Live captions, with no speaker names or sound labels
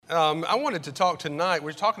I wanted to talk tonight.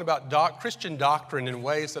 We're talking about Christian doctrine in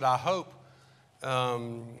ways that I hope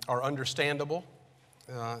are understandable,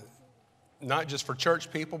 not just for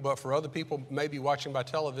church people, but for other people maybe watching by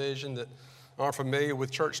television that aren't familiar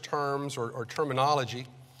with church terms or terminology.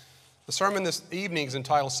 The sermon this evening is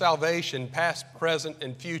entitled Salvation, Past, Present,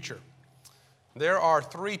 and Future. There are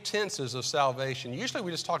three tenses of salvation. Usually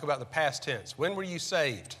we just talk about the past tense. When were you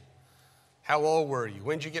saved? How old were you?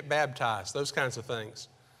 When did you get baptized? Those kinds of things.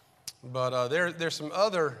 But there's some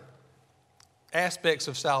other aspects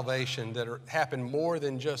of salvation that happen more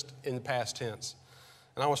than just in the past tense.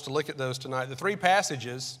 And I want us to look at those tonight. The three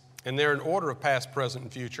passages, and they're in order of past, present,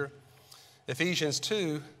 and future. Ephesians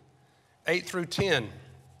 2, 8 through 10,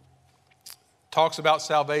 talks about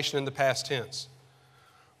salvation in the past tense.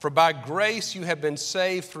 For by grace you have been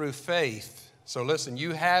saved through faith. So listen,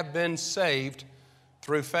 you have been saved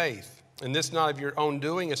through faith. And this not of your own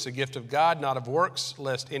doing, it's a gift of God, not of works,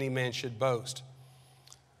 lest any man should boast.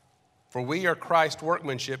 For we are Christ's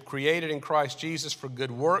workmanship, created in Christ Jesus for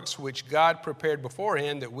good works, which God prepared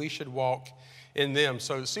beforehand that we should walk in them.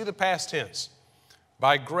 So see the past tense.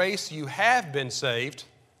 By grace you have been saved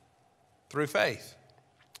through faith.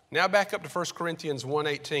 Now back up to 1 Corinthians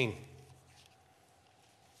 1:18.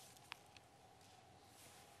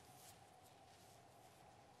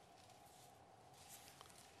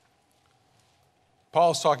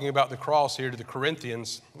 Paul's talking about the cross here to the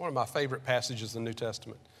Corinthians, one of my favorite passages in the New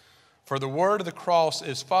Testament. For the word of the cross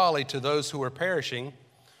is folly to those who are perishing,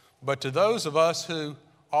 but to those of us who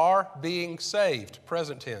are being saved,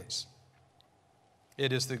 present tense,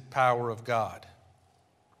 it is the power of God.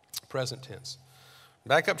 Present tense.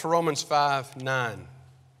 Back up to Romans 5:9,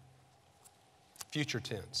 future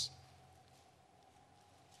tense.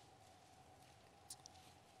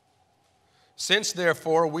 Since,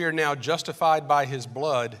 therefore, we are now justified by his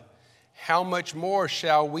blood, how much more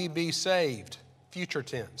shall we be saved, future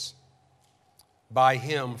tense, by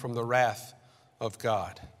him from the wrath of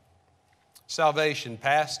God? Salvation,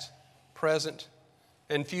 past, present,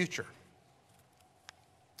 and future.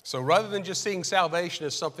 So rather than just seeing salvation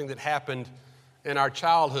as something that happened in our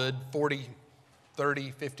childhood 40,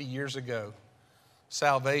 30, 50 years ago,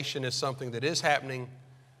 salvation is something that is happening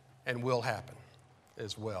and will happen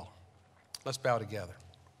as well. Let's bow together.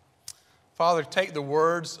 Father, take the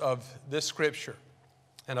words of this scripture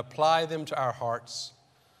and apply them to our hearts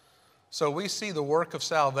so we see the work of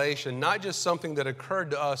salvation, not just something that occurred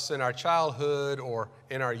to us in our childhood or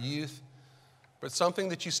in our youth, but something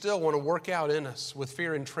that you still want to work out in us with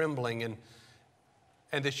fear and trembling and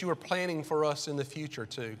that you are planning for us in the future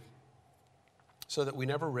too, so that we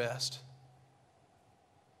never rest.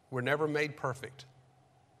 We're never made perfect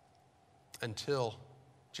until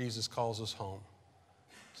Jesus calls us home.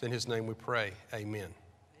 It's in his name we pray. Amen.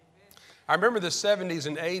 I remember the 70s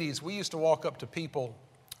and 80s, we used to walk up to people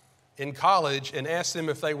in college and ask them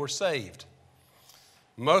if they were saved.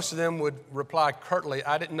 Most of them would reply curtly,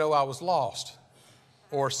 I didn't know I was lost.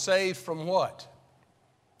 Or saved from what?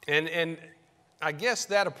 And I guess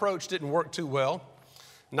that approach didn't work too well.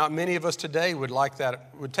 Not many of us today would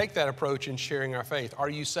take that approach in sharing our faith. Are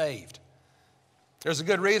you saved? There's a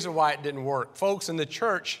good reason why it didn't work. Folks in the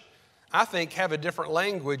church, I think, have a different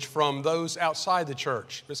language from those outside the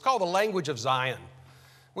church. It's called the language of Zion.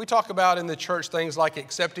 We talk about in the church things like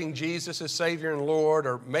accepting Jesus as Savior and Lord,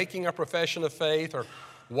 or making a profession of faith, or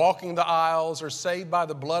walking the aisles, or saved by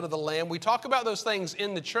the blood of the Lamb. We talk about those things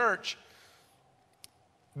in the church,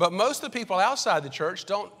 but most of the people outside the church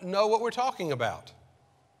don't know what we're talking about.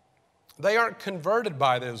 They aren't converted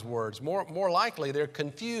by those words. More likely, they're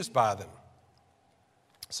confused by them.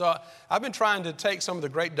 So I've been trying to take some of the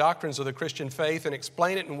great doctrines of the Christian faith and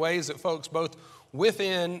explain it in ways that folks both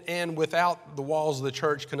within and without the walls of the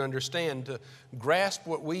church can understand, to grasp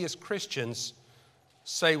what we as Christians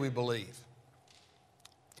say we believe.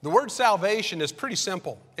 The word salvation is pretty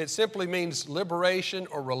simple. It simply means liberation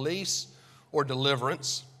or release or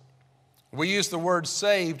deliverance. We use the word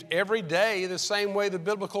saved every day the same way the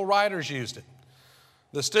biblical writers used it.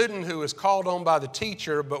 The student who was called on by the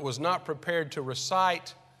teacher but was not prepared to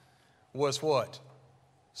recite was what?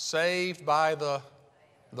 Saved by the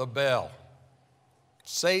bell.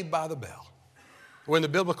 Saved by the bell. When the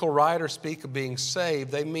biblical writers speak of being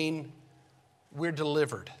saved, they mean we're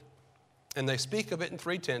delivered. And they speak of it in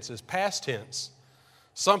three tenses. Past tense,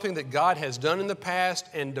 something that God has done in the past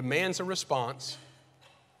and demands a response.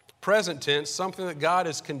 Present tense, something that God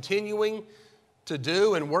is continuing to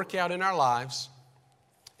do and work out in our lives.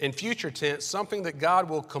 In future tense, something that God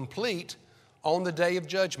will complete on the day of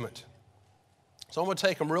judgment. So I'm going to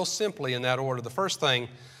take them real simply in that order. The first thing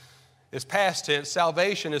is past tense.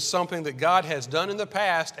 Salvation is something that God has done in the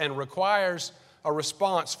past and requires a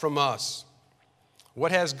response from us.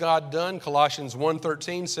 What has God done? Colossians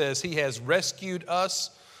 1:13 says, He has rescued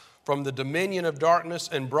us from the dominion of darkness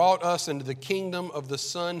and brought us into the kingdom of the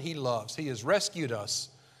Son He loves. He has rescued us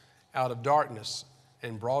out of darkness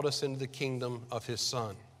and brought us into the kingdom of His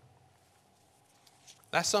Son.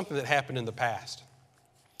 That's something that happened in the past.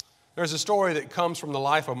 There's a story that comes from the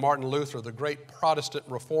life of Martin Luther, the great Protestant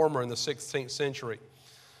reformer in the 16th century.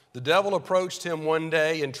 The devil approached him one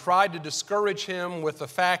day and tried to discourage him with the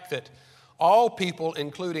fact that all people,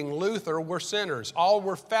 including Luther, were sinners. All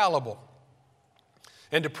were fallible.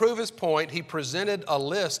 And to prove his point, he presented a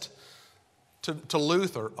list to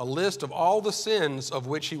Luther, a list of all the sins of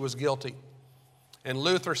which he was guilty. And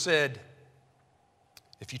Luther said,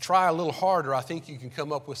 if you try a little harder, I think you can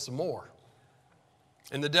come up with some more.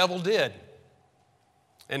 And the devil did.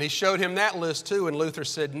 And he showed him that list too, and Luther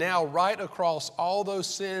said, now write across all those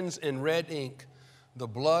sins in red ink, the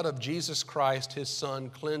blood of Jesus Christ, His Son,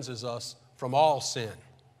 cleanses us from all sin.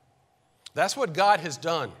 That's what God has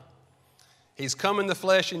done. He's come in the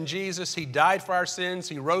flesh in Jesus. He died for our sins.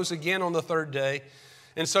 He rose again on the third day.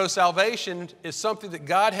 And so salvation is something that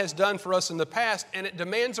God has done for us in the past, and it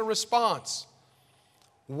demands a response.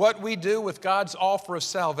 What we do with God's offer of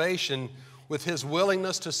salvation, with His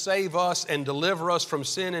willingness to save us and deliver us from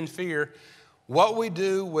sin and fear, what we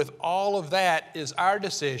do with all of that is our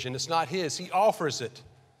decision. It's not His. He offers it.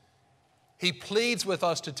 He pleads with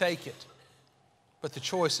us to take it. But the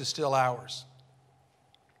choice is still ours.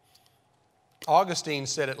 Augustine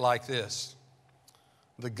said it like this: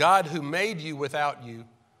 the God who made you without you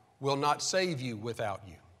will not save you without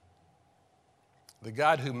you. The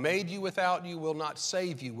God who made you without you will not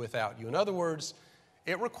save you without you. In other words,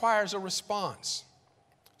 it requires a response.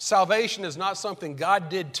 Salvation is not something God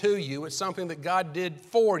did to you. It's something that God did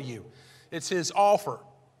for you. It's His offer.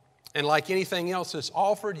 And like anything else that's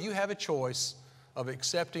offered, you have a choice of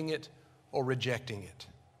accepting it or rejecting it.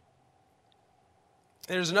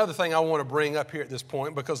 And there's another thing I want to bring up here at this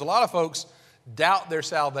point, because a lot of folks doubt their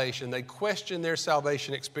salvation. They question their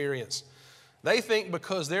salvation experience. They think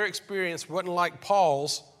because their experience wasn't like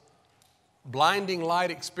Paul's blinding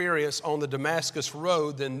light experience on the Damascus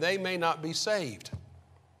road, then they may not be saved.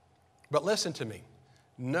 But listen to me.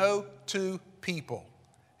 No two people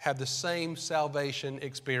have the same salvation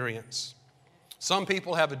experience. Some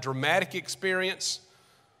people have a dramatic experience,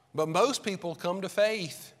 but most people come to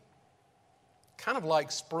faith. Kind of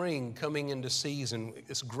like spring coming into season.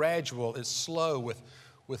 It's gradual, it's slow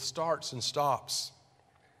with starts and stops.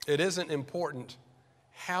 It isn't important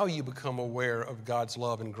how you become aware of God's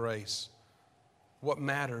love and grace. What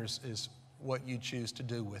matters is what you choose to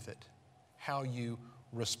do with it, how you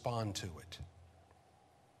respond to it.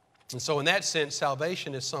 And so in that sense,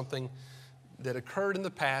 salvation is something that occurred in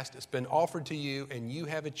the past. It's been offered to you, and you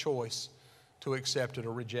have a choice to accept it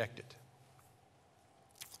or reject it.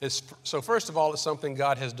 So first of all, it's something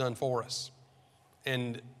God has done for us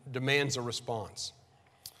and demands a response.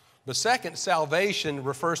 But second, salvation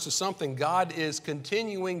refers to something God is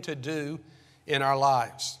continuing to do in our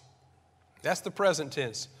lives. That's the present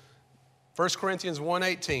tense. 1 Corinthians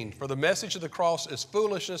 1:18, for the message of the cross is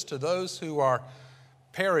foolishness to those who are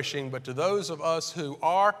perishing, but to those of us who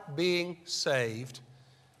are being saved,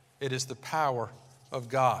 it is the power of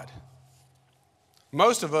God.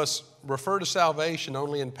 Most of us refer to salvation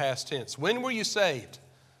only in past tense. When were you saved?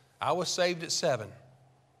 I was saved at 7.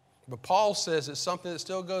 But Paul says it's something that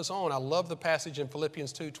still goes on. I love the passage in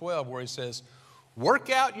Philippians 2:12 where he says, work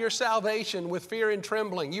out your salvation with fear and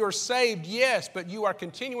trembling. You are saved, yes, but you are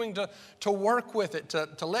continuing to work with it,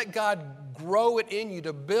 to let God grow it in you,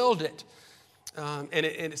 to build it. And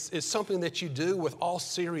it's something that you do with all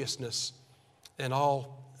seriousness and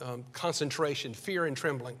all concentration, fear and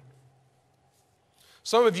trembling.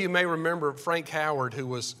 Some of you may remember Frank Howard, who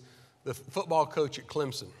was the football coach at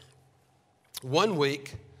Clemson. One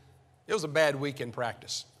week, it was a bad week in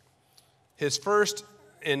practice. His first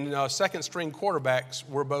and second string quarterbacks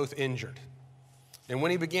were both injured. And when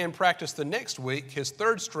he began practice the next week, his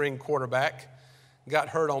third string quarterback got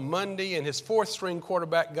hurt on Monday, and his fourth string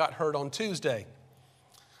quarterback got hurt on Tuesday.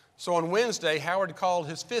 So on Wednesday, Howard called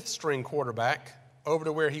his fifth string quarterback over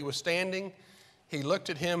to where he was standing. He looked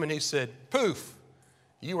at him and he said, poof,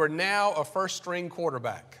 you are now a first string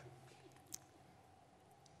quarterback.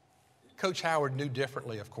 Coach Howard knew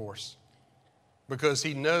differently, of course, because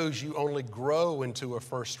he knows you only grow into a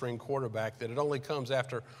first string quarterback, that it only comes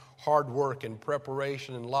after hard work and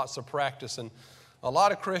preparation and lots of practice. And a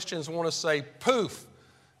lot of Christians want to say, poof,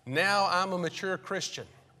 now I'm a mature Christian.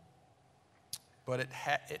 But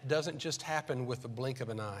it doesn't just happen with the blink of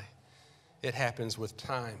an eye. It happens with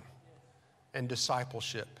time and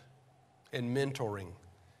discipleship and mentoring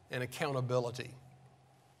and accountability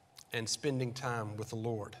and spending time with the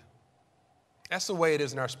Lord. That's the way it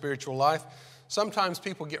is in our spiritual life. Sometimes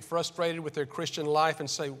people get frustrated with their Christian life and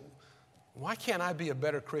say, why can't I be a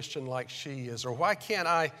better Christian like she is? Or why can't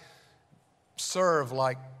I serve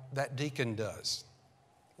like that deacon does?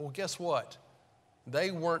 Well, guess what?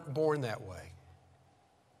 They weren't born that way.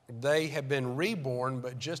 They have been reborn,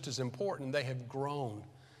 but just as important, they have grown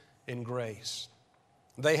in grace.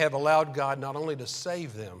 They have allowed God not only to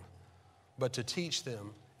save them, but to teach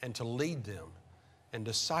them and to lead them and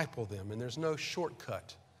disciple them. And there's no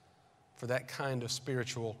shortcut for that kind of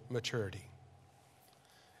spiritual maturity.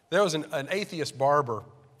 There was an atheist barber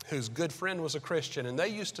whose good friend was a Christian, and they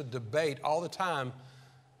used to debate all the time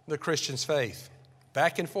the Christian's faith.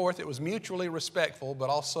 Back and forth, it was mutually respectful, but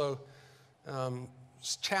also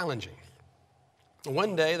challenging.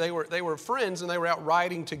 One day, they were friends, and they were out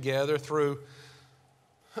riding together through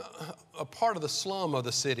a part of the slum of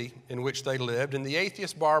the city in which they lived, and the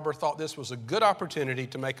atheist barber thought this was a good opportunity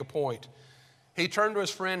to make a point. He turned to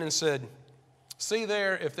his friend and said, "See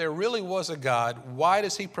there, if there really was a God, why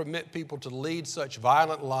does he permit people to lead such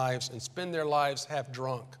violent lives and spend their lives half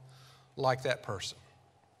drunk like that person?"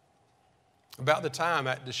 About the time,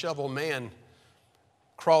 that disheveled man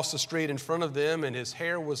crossed the street in front of them, and his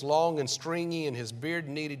hair was long and stringy, and his beard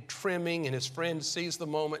needed trimming, and his friend seized the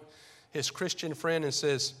moment, his Christian friend, and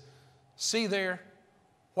says, "See there,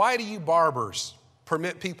 why do you barbers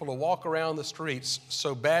permit people to walk around the streets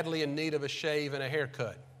so badly in need of a shave and a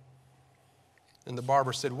haircut?" And the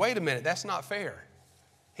barber said, "Wait a minute, that's not fair.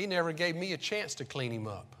 He never gave me a chance to clean him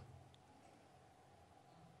up."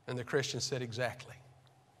 And the Christian said, "Exactly.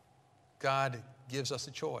 God gives us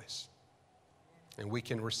a choice, and we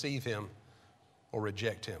can receive him or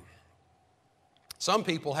reject him." Some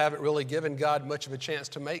people haven't really given God much of a chance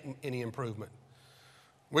to make any improvement.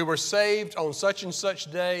 We were saved on such and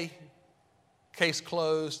such day, case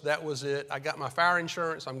closed, that was it. I got my fire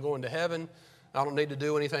insurance, I'm going to heaven, I don't need to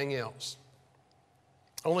do anything else.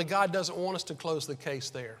 Only God doesn't want us to close the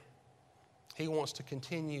case there. He wants to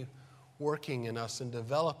continue working in us and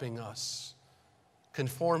developing us,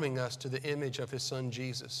 conforming us to the image of his Son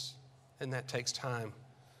Jesus, and that takes time.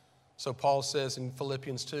 So Paul says in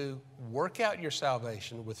Philippians 2, work out your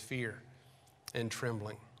salvation with fear and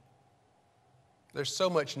trembling. There's so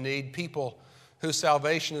much need. People whose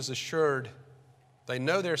salvation is assured, they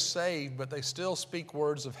know they're saved, but they still speak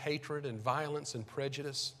words of hatred and violence and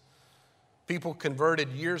prejudice. People converted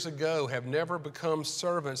years ago have never become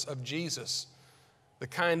servants of Jesus, the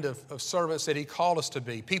kind of servants that he called us to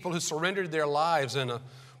be. People who surrendered their lives in a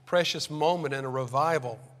precious moment in a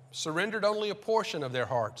revival, surrendered only a portion of their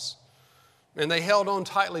hearts. And they held on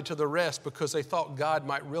tightly to the rest because they thought God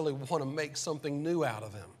might really want to make something new out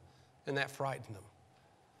of them. And that frightened them.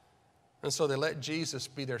 And so they let Jesus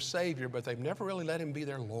be their Savior, but they've never really let him be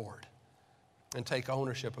their Lord and take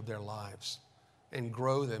ownership of their lives and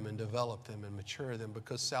grow them and develop them and mature them,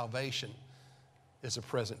 because salvation is a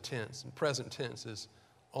present tense. And present tense is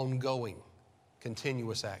ongoing,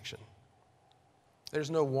 continuous action. There's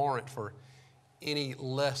no warrant for any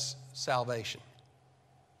less salvation.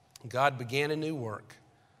 God began a new work,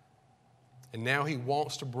 and now he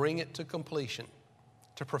wants to bring it to completion,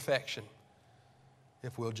 to perfection,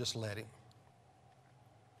 if we'll just let him.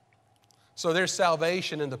 So there's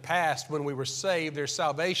salvation in the past when we were saved. There's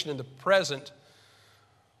salvation in the present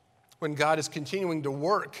when God is continuing to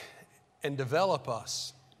work and develop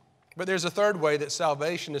us. But there's a third way that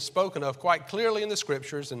salvation is spoken of quite clearly in the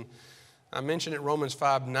Scriptures, and I mentioned it, Romans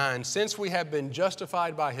 5:9. Since we have been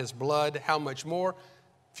justified by his blood, how much more,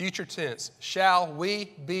 future tense, shall we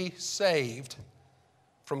be saved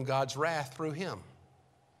from God's wrath through him?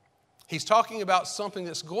 He's talking about something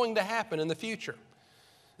that's going to happen in the future.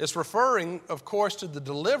 It's referring, of course, to the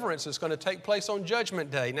deliverance that's going to take place on Judgment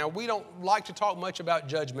Day. Now, we don't like to talk much about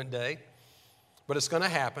Judgment Day, but it's going to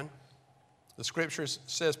happen. The Scripture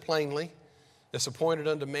says plainly, it's appointed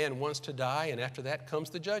unto man once to die, and after that comes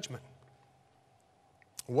the judgment.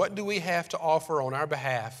 What do we have to offer on our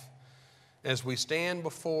behalf as we stand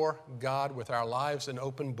before God with our lives an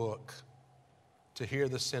open book to hear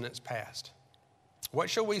the sentence passed? What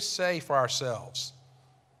shall we say for ourselves?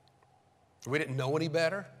 We didn't know any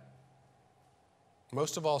better.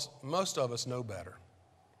 Most of us know better.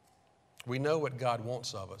 We know what God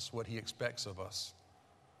wants of us, what he expects of us,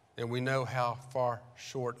 and we know how far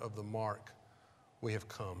short of the mark we have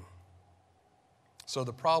come. So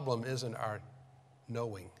the problem isn't our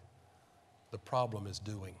knowing. The problem is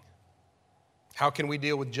doing. How can we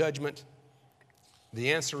deal with judgment?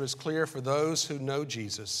 The answer is clear for those who know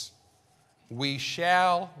Jesus. we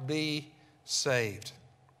shall be saved.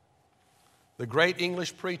 The great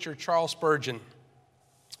English preacher Charles Spurgeon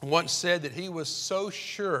once said that he was so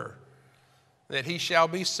sure that he shall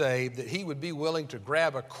be saved that he would be willing to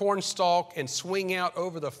grab a cornstalk and swing out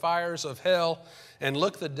over the fires of hell and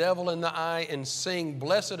look the devil in the eye and sing,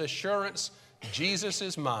 "Blessed assurance, Jesus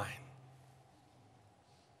is mine."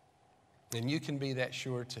 And you can be that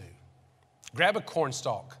sure too. Grab a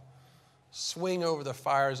cornstalk, swing over the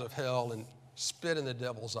fires of hell and spit in the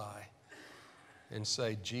devil's eye and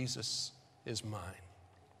say, "Jesus is mine."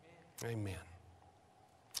 Amen.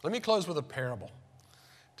 Let me close with a parable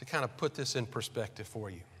to kind of put this in perspective for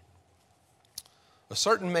you. A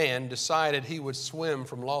certain man decided he would swim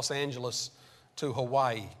from Los Angeles to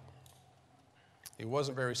Hawaii. He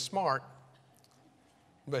wasn't very smart,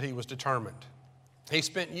 but he was determined. He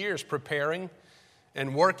spent years preparing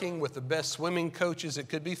and working with the best swimming coaches that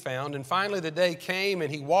could be found, and finally the day came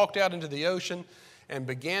and he walked out into the ocean and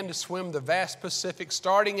began to swim the vast Pacific,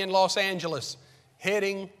 starting in Los Angeles,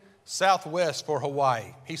 heading southwest for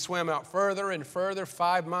Hawaii. He swam out further and further,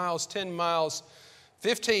 5 miles, 10 miles,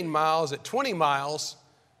 15 miles. At 20 miles,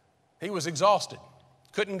 he was exhausted,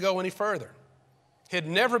 couldn't go any further. He'd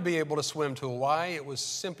never be able to swim to Hawaii. It was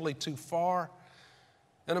simply too far.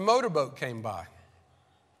 And a motorboat came by.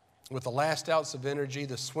 With the last ounce of energy,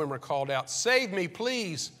 the swimmer called out, "Save me,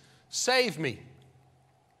 please, save me."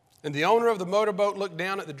 And the owner of the motorboat looked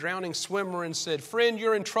down at the drowning swimmer and said, "Friend,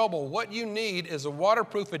 you're in trouble. What you need is a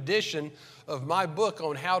waterproof edition of my book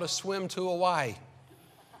on how to swim to Hawaii.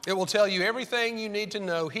 It will tell you everything you need to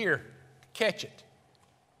know. Here, catch it."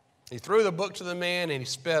 He threw the book to the man and he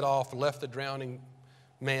sped off and left the drowning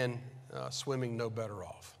man swimming no better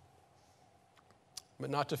off.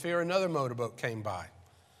 But not to fear, another motorboat came by.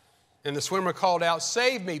 And the swimmer called out,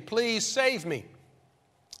 "Save me, please, save me."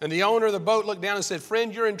 And the owner of the boat looked down and said,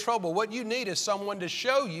 "Friend, you're in trouble. What you need is someone to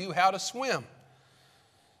show you how to swim."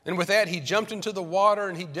 And with that, he jumped into the water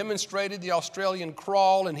and he demonstrated the Australian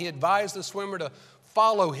crawl and he advised the swimmer to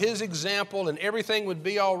follow his example and everything would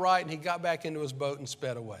be all right. And he got back into his boat and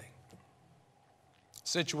sped away. The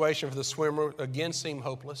situation for the swimmer again seemed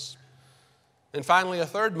hopeless. And finally, a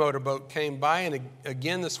third motorboat came by and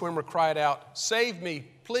again the swimmer cried out, "Save me,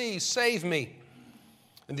 please, save me."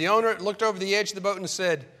 And the owner looked over the edge of the boat and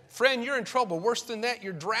said, "Friend, you're in trouble. Worse than that,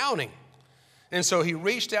 you're drowning." And so he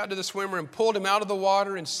reached out to the swimmer and pulled him out of the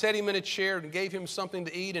water and set him in a chair and gave him something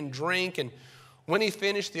to eat and drink. And when he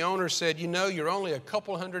finished, the owner said, "You know, you're only a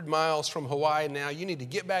couple hundred miles from Hawaii now. You need to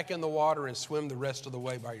get back in the water and swim the rest of the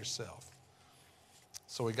way by yourself."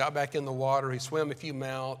 So he got back in the water. He swam a few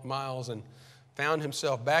miles and found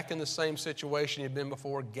himself back in the same situation he'd been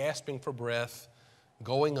before, gasping for breath,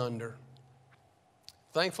 going under.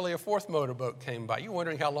 Thankfully, a fourth motorboat came by. You're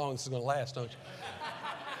wondering how long this is going to last, don't you?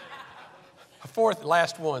 The fourth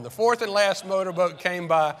and last motorboat came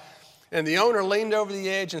by, and the owner leaned over the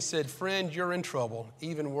edge and said, "Friend, you're in trouble.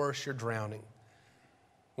 Even worse, you're drowning.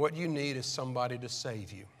 What you need is somebody to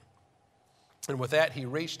save you." And with that, he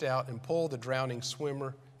reached out and pulled the drowning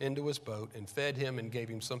swimmer into his boat and fed him and gave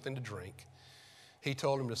him something to drink. He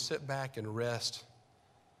told him to sit back and rest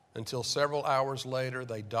until several hours later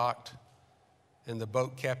they docked and the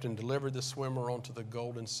boat captain delivered the swimmer onto the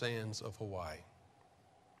golden sands of Hawaii.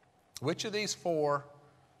 Which of these four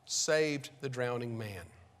saved the drowning man?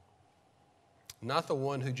 Not the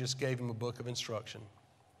one who just gave him a book of instruction.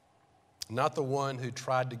 Not the one who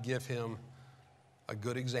tried to give him a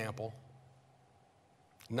good example.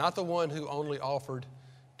 Not the one who only offered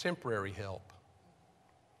temporary help.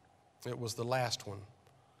 It was the last one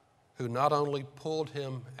who not only pulled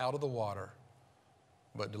him out of the water,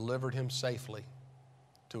 but delivered him safely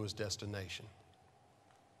to his destination.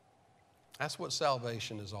 That's what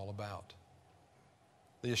salvation is all about.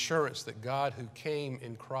 The assurance that God, who came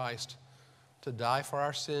in Christ to die for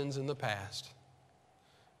our sins in the past,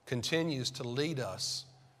 continues to lead us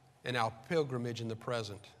in our pilgrimage in the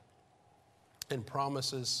present and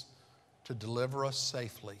promises to deliver us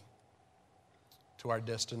safely to our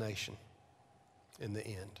destination in the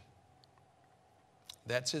end.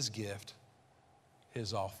 That's his gift,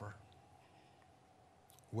 his offer.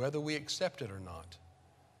 Whether we accept it or not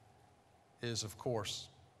is, of course,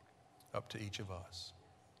 up to each of us.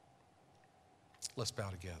 Let's bow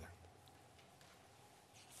together.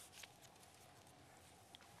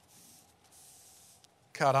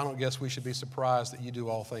 God, I don't guess we should be surprised that you do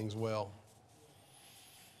all things well.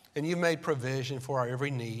 And you've made provision for our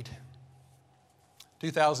every need.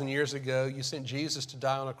 2,000 years ago, you sent Jesus to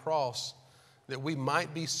die on a cross that we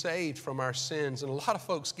might be saved from our sins. And a lot of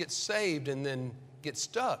folks get saved and then get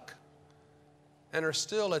stuck and are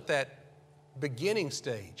still at that beginning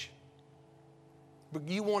stage. But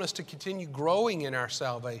you want us to continue growing in our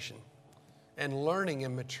salvation and learning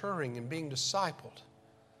and maturing and being discipled.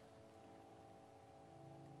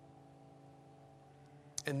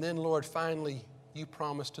 And then, Lord, finally, you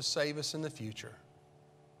promise to save us in the future.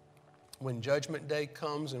 When Judgment Day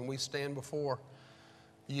comes and we stand before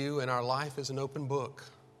you and our life is an open book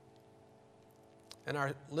and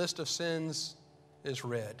our list of sins is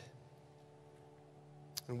read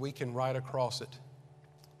and we can write across it,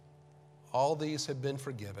 all these have been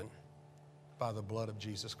forgiven by the blood of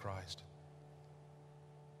Jesus Christ.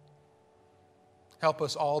 Help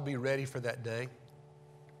us all be ready for that day.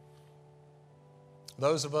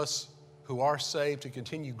 Those of us who are saved to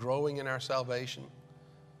continue growing in our salvation.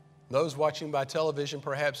 Those watching by television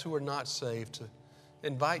perhaps who are not saved, to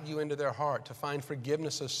invite you into their heart to find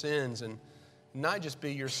forgiveness of sins and not just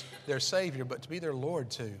be their Savior, but to be their Lord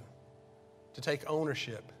too, to take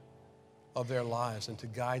ownership of their lives and to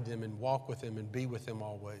guide them and walk with them and be with them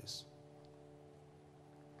always.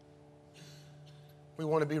 We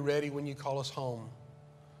want to be ready when you call us home.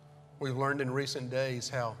 We've learned in recent days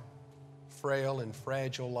how frail and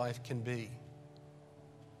fragile life can be.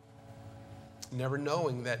 Never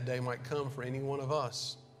knowing that day might come for any one of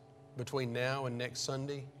us between now and next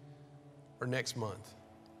Sunday or next month.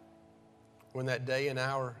 When that day and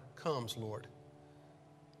hour comes, Lord,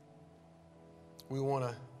 we want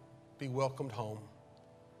to be welcomed home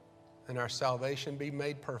and our salvation be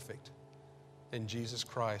made perfect in Jesus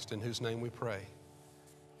Christ, in whose name we pray.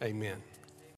 Amen.